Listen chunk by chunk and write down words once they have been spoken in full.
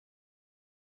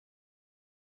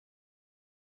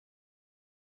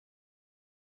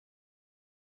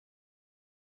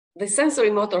The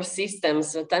sensorimotor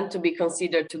systems tend to be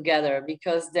considered together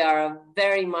because they are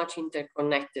very much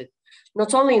interconnected,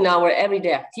 not only in our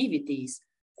everyday activities.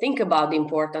 Think about the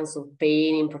importance of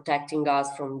pain in protecting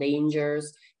us from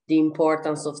dangers, the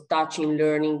importance of touch in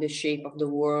learning the shape of the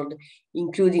world,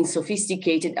 including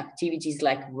sophisticated activities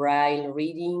like braille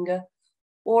reading,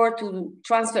 or to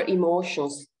transfer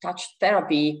emotions. Touch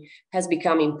therapy has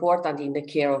become important in the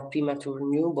care of premature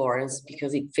newborns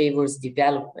because it favors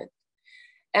development.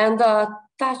 And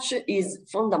touch is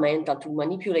fundamental to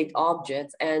manipulate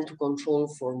objects and to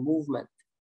control for movement.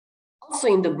 Also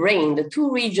in the brain, the two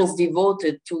regions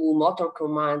devoted to motor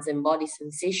commands and body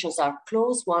sensations are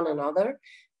close one another,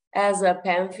 as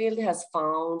Penfield has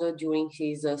found during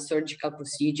his surgical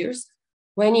procedures,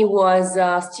 when he was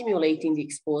stimulating the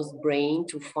exposed brain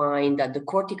to find that the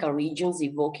cortical regions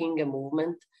evoking a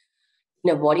movement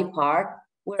in a body part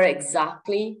were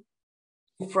exactly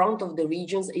in front of the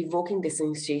regions evoking the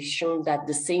sensation that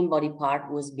the same body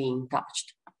part was being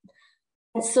touched.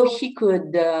 And so he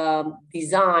could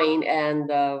design and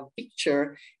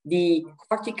picture the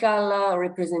cortical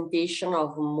representation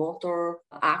of motor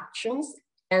actions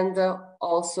and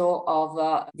also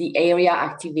of the area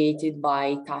activated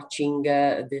by touching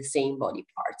the same body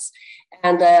parts.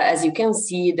 And as you can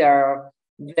see, they're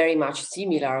very much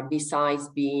similar besides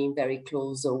being very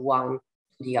close one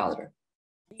to the other.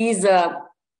 These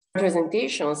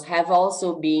representations have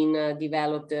also been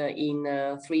developed in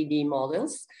 3D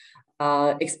models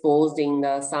exposed in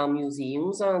some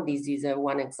museums. This is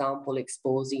one example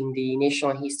exposed in the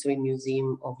Natural History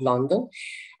Museum of London.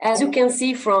 As you can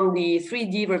see from the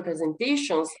 3D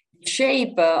representations, the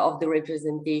shape of the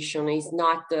representation is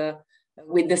not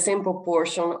with the same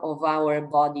proportion of our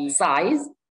body size.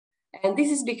 And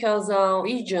this is because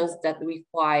regions that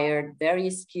require very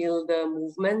skilled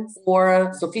movements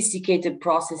or sophisticated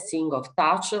processing of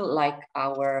touch, like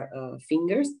our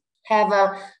fingers, have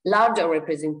a larger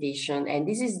representation. And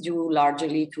this is due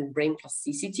largely to brain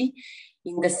plasticity,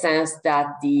 in the sense that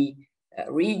the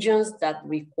regions that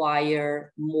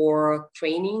require more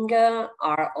training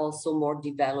are also more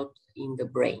developed in the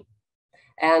brain.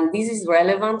 And this is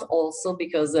relevant also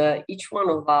because each one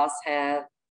of us have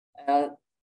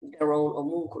their own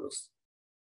homunculus.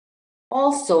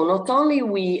 Also, not only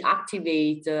we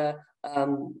activate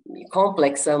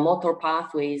complex motor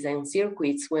pathways and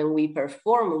circuits when we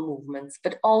perform movements,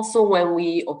 but also when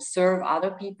we observe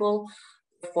other people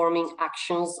performing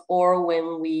actions or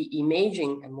when we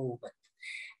imaging a movement.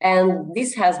 And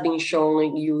this has been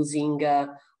shown using a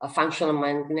functional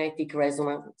magnetic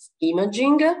resonance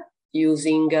imaging,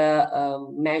 using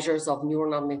measures of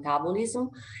neuronal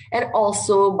metabolism, and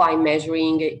also by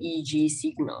measuring EEG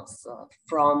signals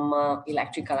from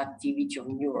electrical activity of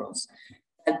neurons.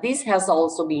 And this has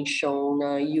also been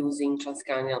shown using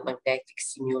transcranial magnetic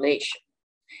stimulation.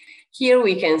 Here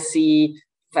we can see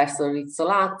Professor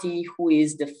Rizzolatti, who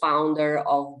is the founder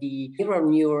of the mirror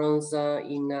neurons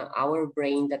in our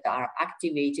brain that are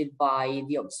activated by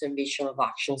the observation of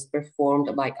actions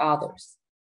performed by others.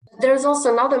 There's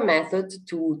also another method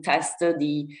to test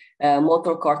the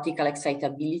motor cortical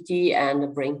excitability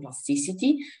and brain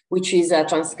plasticity, which is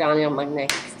transcranial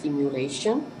magnetic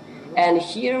stimulation. And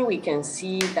here we can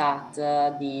see that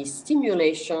the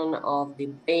stimulation of the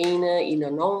brain in a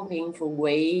non-painful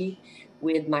way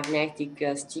with magnetic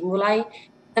stimuli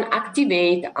can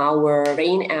activate our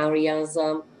brain areas,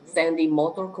 sending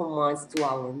motor commands to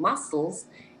our muscles.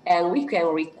 And we can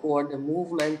record the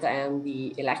movement and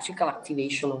the electrical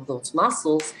activation of those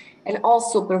muscles, and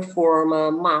also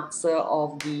perform maps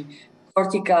of the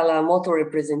cortical motor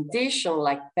representation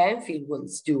like Penfield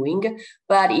was doing,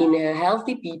 but in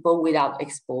healthy people without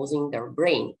exposing their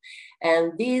brain.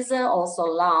 And this also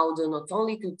allowed not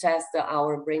only to test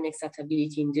our brain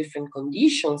excitability in different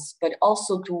conditions, but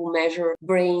also to measure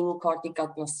brain cortical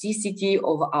plasticity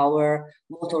of our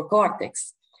motor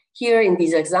cortex. Here in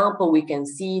this example, we can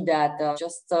see that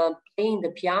just playing the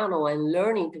piano and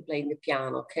learning to play the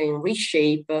piano can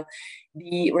reshape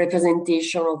the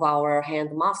representation of our hand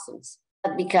muscles.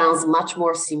 That becomes much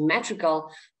more symmetrical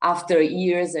after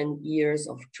years and years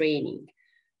of training.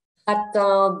 But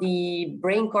the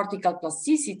brain cortical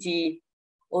plasticity,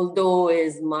 although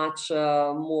is much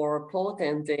more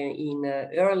potent in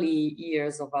early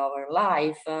years of our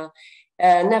life,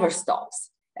 never stops.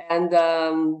 And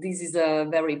this is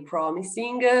very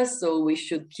promising, so we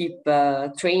should keep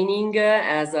training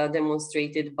as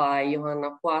demonstrated by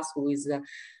Johanna Poas, who is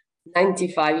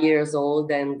 95 years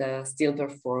old and still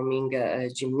performing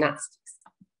gymnastics.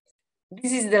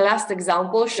 This is the last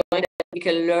example showing that we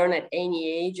can learn at any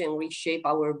age and reshape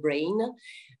our brain.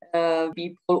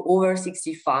 people over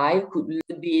 65 could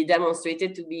be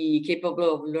demonstrated to be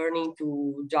capable of learning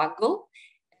to juggle.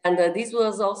 And this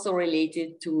was also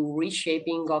related to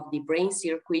reshaping of the brain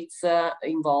circuits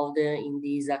involved in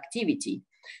this activity.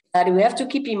 But we have to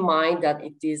keep in mind that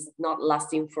it is not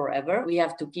lasting forever. We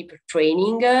have to keep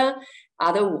training,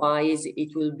 otherwise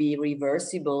it will be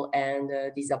reversible and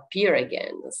disappear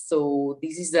again. So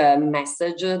this is a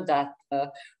message that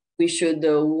we should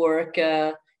work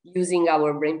using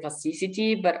our brain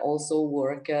plasticity, but also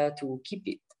work to keep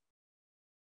it.